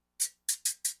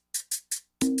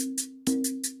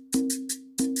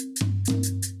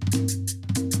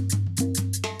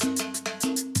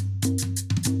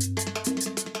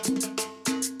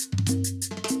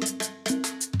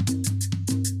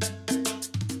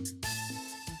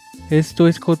Esto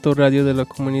es Cotorradio de la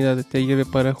comunidad de Tellure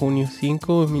para junio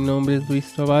 5. Mi nombre es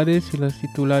Luis Tavares y las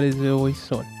titulares de hoy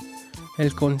son: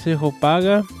 el consejo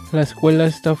paga, la escuela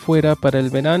está fuera para el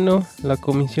verano, la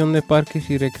comisión de Parques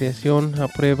y Recreacion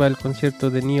aprueba el concierto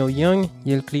de Niel Young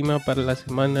y el clima para la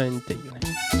semana en Tellure.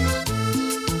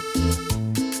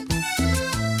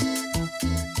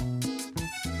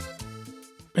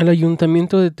 El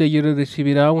ayuntamiento de Tellure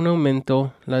recibirá un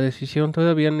aumento. La decisión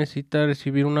todavía necesita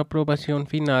recibir una aprobación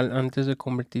final antes de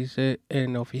convertirse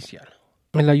en oficial.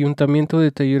 El ayuntamiento de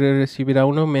Tellure recibirá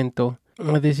un aumento.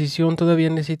 La decisión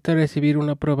todavía necesita recibir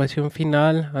una aprobación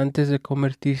final antes de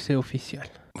convertirse oficial.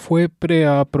 Fue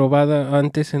preaprobada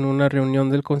antes en una reunión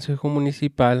del Consejo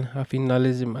Municipal a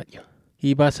finales de mayo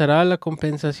y basará la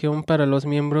compensación para los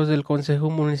miembros del Consejo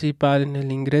Municipal en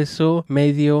el ingreso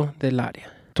medio del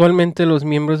área. Actualmente los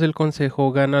miembros del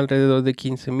consejo ganan alrededor de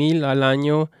 $15,000 al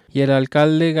año y el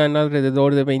alcalde gana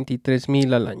alrededor de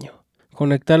 $23,000 al año.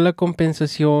 Conectar la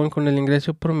compensación con el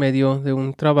ingreso promedio de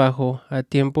un trabajo a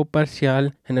tiempo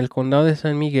parcial en el condado de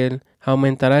San Miguel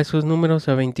aumentará esos números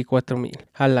a $24,000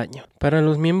 al año para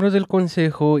los miembros del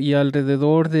consejo y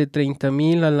alrededor de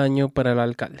 $30,000 al año para el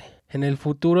alcalde. En el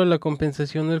futuro, la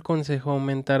compensación del consejo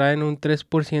aumentará en un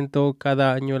 3%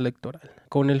 cada año electoral,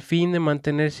 con el fin de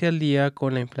mantenerse al día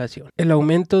con la inflación. El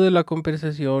aumento de la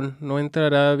compensación no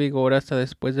entrará a vigor hasta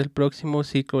después del próximo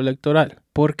ciclo electoral,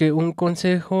 porque un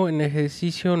consejo en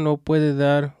ejercicio no puede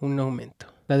dar un aumento.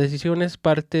 La decisión es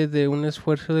parte de un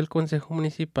esfuerzo del Consejo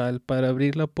Municipal para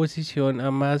abrir la posición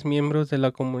a más miembros de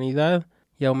la comunidad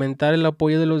y aumentar el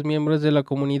apoyo de los miembros de la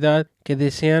comunidad que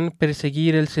desean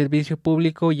perseguir el servicio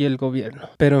público y el gobierno,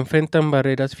 pero enfrentan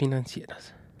barreras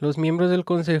financieras. Los miembros del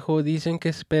consejo dicen que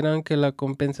esperan que la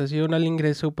compensación al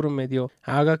ingreso promedio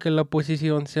haga que la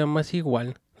posición sea más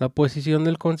igual. La posición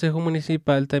del consejo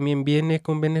municipal también viene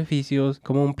con beneficios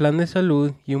como un plan de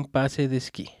salud y un pase de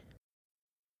esquí.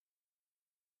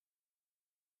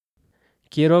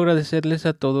 Quiero agradecerles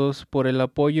a todos por el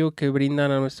apoyo que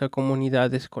brindan a nuestra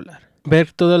comunidad escolar.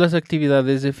 Ver todas las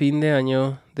actividades de fin de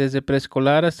año, desde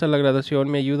preescolar hasta la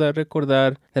graduación, me ayuda a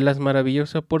recordar de las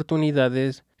maravillosas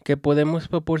oportunidades que podemos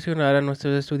proporcionar a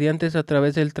nuestros estudiantes a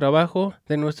través del trabajo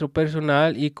de nuestro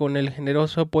personal y con el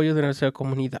generoso apoyo de nuestra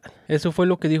comunidad. Eso fue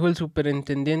lo que dijo el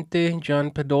superintendente John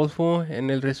Padolfo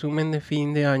en el resumen de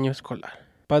fin de año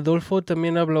escolar. Padolfo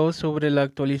también habló sobre la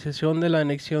actualización de la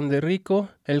anexión de Rico.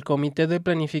 El Comité de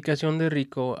Planificación de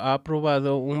Rico ha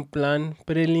aprobado un plan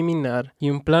preliminar y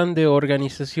un plan de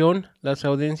organización. Las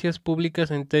audiencias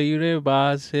públicas en Tellure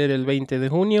va a ser el 20 de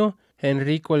junio, en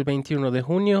Rico el 21 de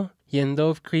junio y en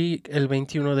Dove Creek el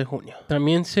 21 de junio.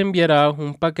 También se enviará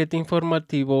un paquete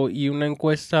informativo y una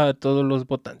encuesta a todos los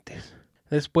votantes.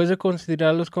 Después de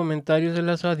considerar los comentarios de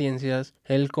las audiencias,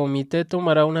 el comité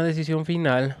tomará una decisión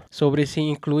final sobre si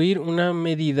incluir una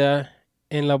medida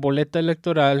en la boleta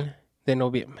electoral de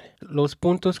noviembre. Los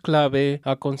puntos clave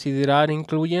a considerar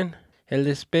incluyen: el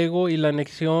despego y la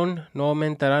anexión no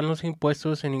aumentarán los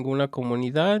impuestos en ninguna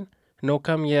comunidad, no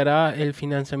cambiará el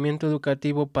financiamiento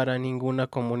educativo para ninguna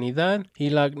comunidad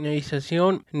y la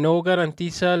anexación no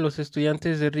garantiza a los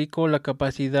estudiantes de Rico la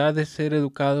capacidad de ser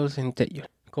educados en Tellure.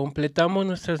 Completamos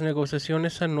nuestras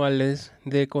negociaciones anuales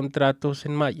de contratos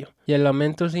en mayo y el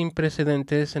aumento sin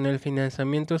precedentes en el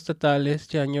financiamiento estatal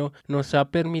este año nos ha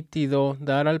permitido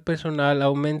dar al personal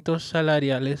aumentos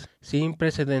salariales sin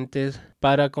precedentes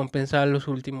para compensar los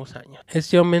últimos años.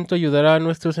 Este aumento ayudará a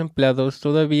nuestros empleados.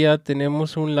 Todavía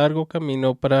tenemos un largo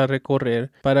camino para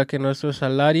recorrer para que nuestros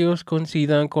salarios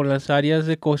coincidan con las áreas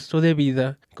de costo de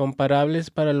vida comparables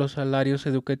para los salarios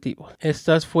educativos.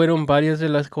 Estas fueron varias de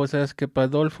las cosas que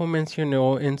Padolfo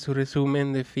mencionó en su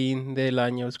resumen de fin del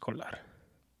año escolar.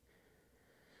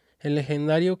 El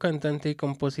legendario cantante y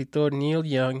compositor Niel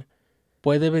Young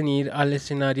puede venir al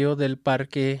escenario del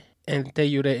parque en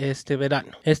Tellure este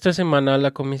verano. Esta semana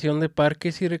la Comisión de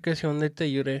Parques y Recreacion de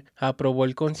Tellure aprobó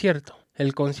el concierto.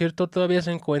 El concierto todavía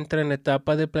se encuentra en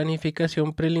etapa de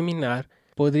planificación preliminar.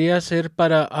 Podría ser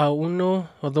para a 1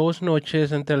 o 2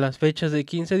 noches entre las fechas de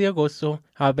 15 de agosto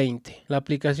a 20. La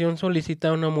aplicación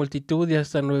solicita una multitud de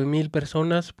hasta 9,000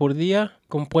 personas por día,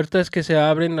 con puertas que se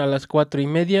abren a las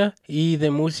 4:30 y de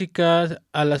música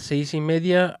a las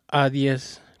 6:30 a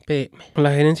 10 p.m.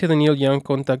 La gerencia de Niel Young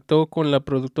contactó con la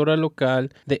productora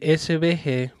local de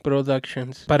SBG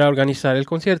Productions para organizar el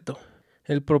concierto.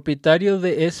 El propietario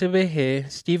de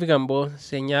SBG, Steve Gambo,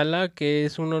 señala que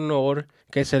es un honor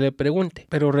que se le pregunte,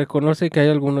 pero reconoce que hay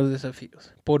algunos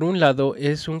desafíos. Por un lado,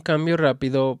 es un cambio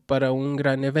rápido para un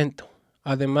gran evento.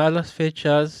 Además, las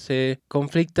fechas se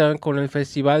conflictan con el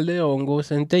Festival de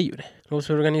Hongos en Tellure. Los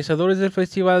organizadores del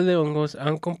Festival de Hongos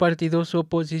han compartido su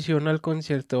oposición al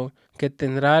concierto que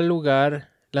tendrá lugar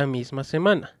la misma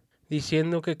semana,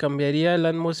 diciendo que cambiaría la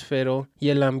atmósfera y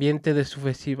el ambiente de su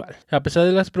festival. A pesar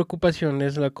de las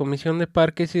preocupaciones, la Comisión de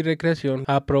Parques y Recreación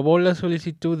aprobó la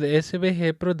solicitud de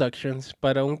SBG Productions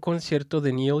para un concierto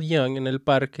de Niel Young en el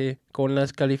parque, con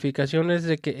las calificaciones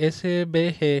de que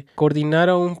SBG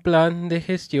coordinara un plan de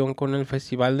gestión con el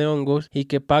Festival de Hongos y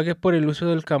que pague por el uso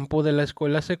del campo de la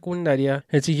escuela secundaria.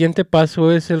 El siguiente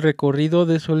paso es el recorrido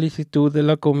de solicitud de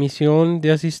la Comisión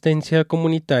de Asistencia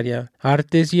Comunitaria,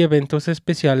 Artes y Eventos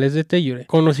Especiales de Tellure,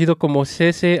 conocido como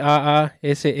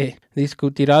CCAASE.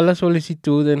 Discutirá la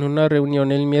solicitud en una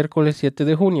reunión el miércoles 7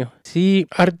 de junio. Si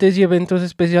Artes y Eventos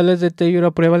Especiales de Tellure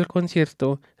aprueba el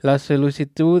concierto, la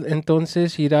solicitud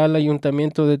entonces irá al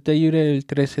Ayuntamiento de Tellure el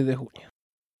 13 de junio.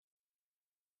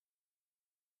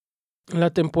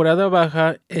 La temporada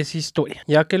baja es historia,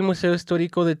 ya que el Museo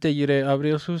Histórico de Tellure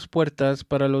abrió sus puertas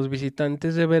para los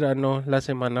visitantes de verano la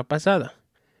semana pasada.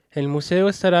 El museo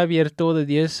estará abierto de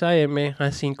 10 a.m.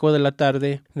 a 5 de la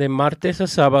tarde, de martes a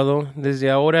sábado,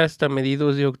 desde ahora hasta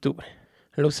mediados de octubre.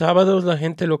 Los sábados la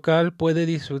gente local puede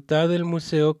disfrutar del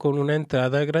museo con una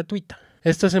entrada gratuita.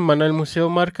 Esta semana el museo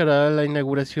marcará la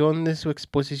inauguración de su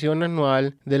exposición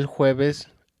anual del jueves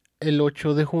el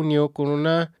 8 de junio con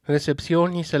una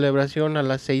recepción y celebración a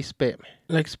las 6 p.m.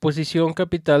 La exposición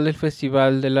capital del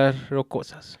Festival de las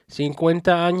Rocosas.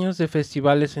 50 años de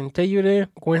festivales en Tellure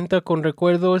cuenta con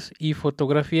recuerdos y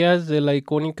fotografías de la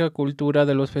icónica cultura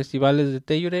de los festivales de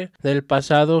Tellure, del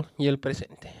pasado y el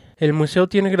presente. El museo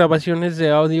tiene grabaciones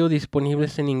de audio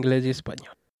disponibles en inglés y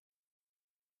español.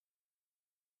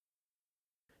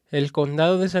 El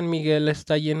condado de San Miguel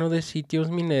está lleno de sitios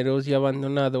mineros y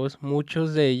abandonados,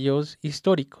 muchos de ellos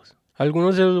históricos.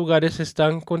 Algunos de los lugares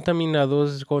están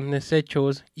contaminados con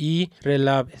desechos y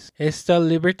relaves. Está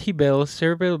Liberty Bell,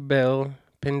 Seville Bell,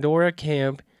 Pandora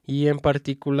Camp y en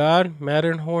particular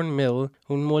Matterhorn Mill,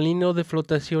 un molino de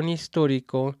flotación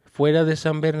histórico fuera de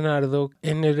San Bernardo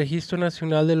en el Registro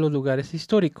Nacional de los Lugares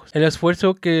Históricos. El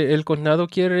esfuerzo que el condado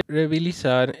quiere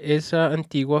rehabilitar esa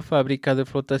antigua fábrica de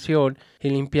flotación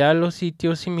y limpiar los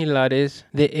sitios similares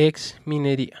de ex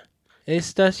minería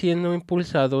está siendo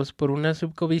impulsados por una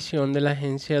subcomisión de la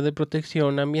Agencia de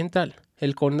Protección Ambiental.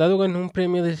 El condado ganó un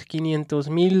premio de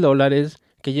 $500,000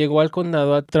 que llegó al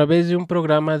condado a través de un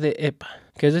programa de EPA,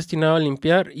 que es destinado a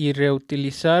limpiar y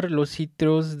reutilizar los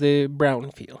sitios de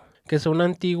brownfield, que son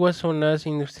antiguas zonas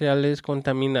industriales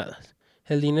contaminadas.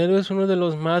 El dinero es uno de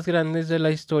los más grandes de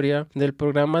la historia del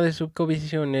programa de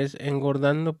subcomisiones,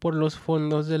 engordando por los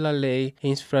fondos de la ley e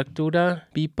infraestructura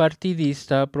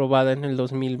bipartidista aprobada en el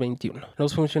 2021.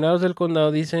 Los funcionarios del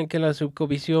condado dicen que la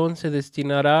subcomisión se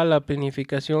destinará a la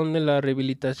planificación de la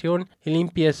rehabilitación y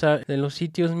limpieza de los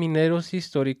sitios mineros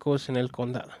históricos en el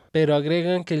condado, pero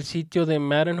agregan que el sitio de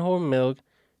Matterhorn Mill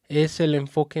es el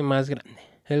enfoque más grande.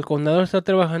 El condado está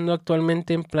trabajando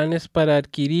actualmente en planes para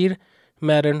adquirir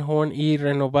Matterhorn y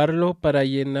renovarlo para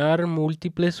llenar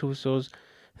múltiples usos,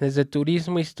 desde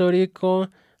turismo histórico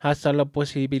hasta la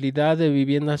posibilidad de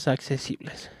viviendas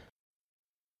accesibles.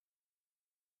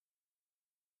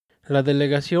 La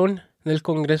delegación del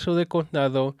Congreso de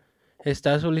Condado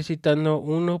está solicitando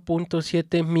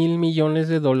 $1.7 mil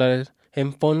millones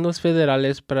en fondos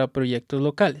federales para proyectos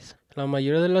locales. La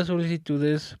mayoría de las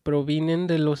solicitudes provienen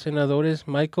de los senadores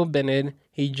Michael Bennet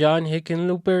y John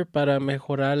Hickenlooper para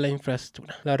mejorar la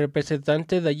infraestructura. La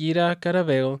representante Dayira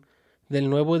Caraveo del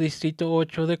nuevo Distrito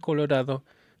 8 de Colorado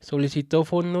solicitó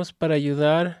fondos para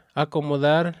ayudar a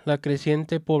acomodar la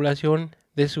creciente población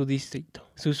de su distrito.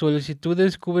 Sus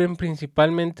solicitudes cubren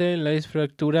principalmente la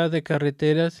infraestructura de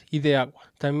carreteras y de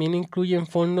agua. También incluyen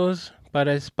fondos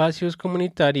para espacios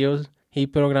comunitarios y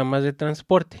programas de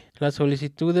transporte. Las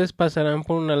solicitudes pasarán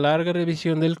por una larga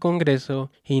revisión del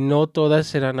Congreso y no todas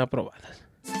serán aprobadas.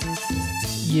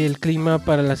 Y el clima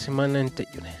para la semana en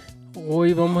Tellure.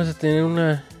 Hoy vamos a tener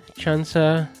una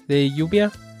chance de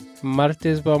lluvia.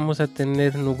 Martes vamos a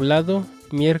tener nublado.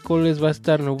 Miércoles va a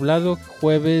estar nublado.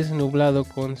 Jueves nublado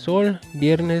con sol.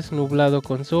 Viernes nublado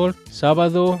con sol.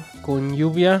 Sábado con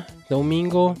lluvia.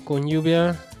 Domingo con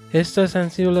lluvia. Estas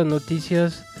han sido las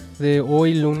noticias de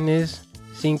hoy lunes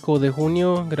 5 de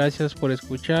junio. Gracias por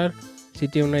escuchar. Si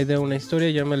tiene una idea o una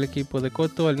historia, llame al equipo de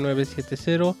Coto al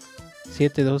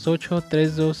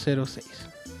 970-728-3206.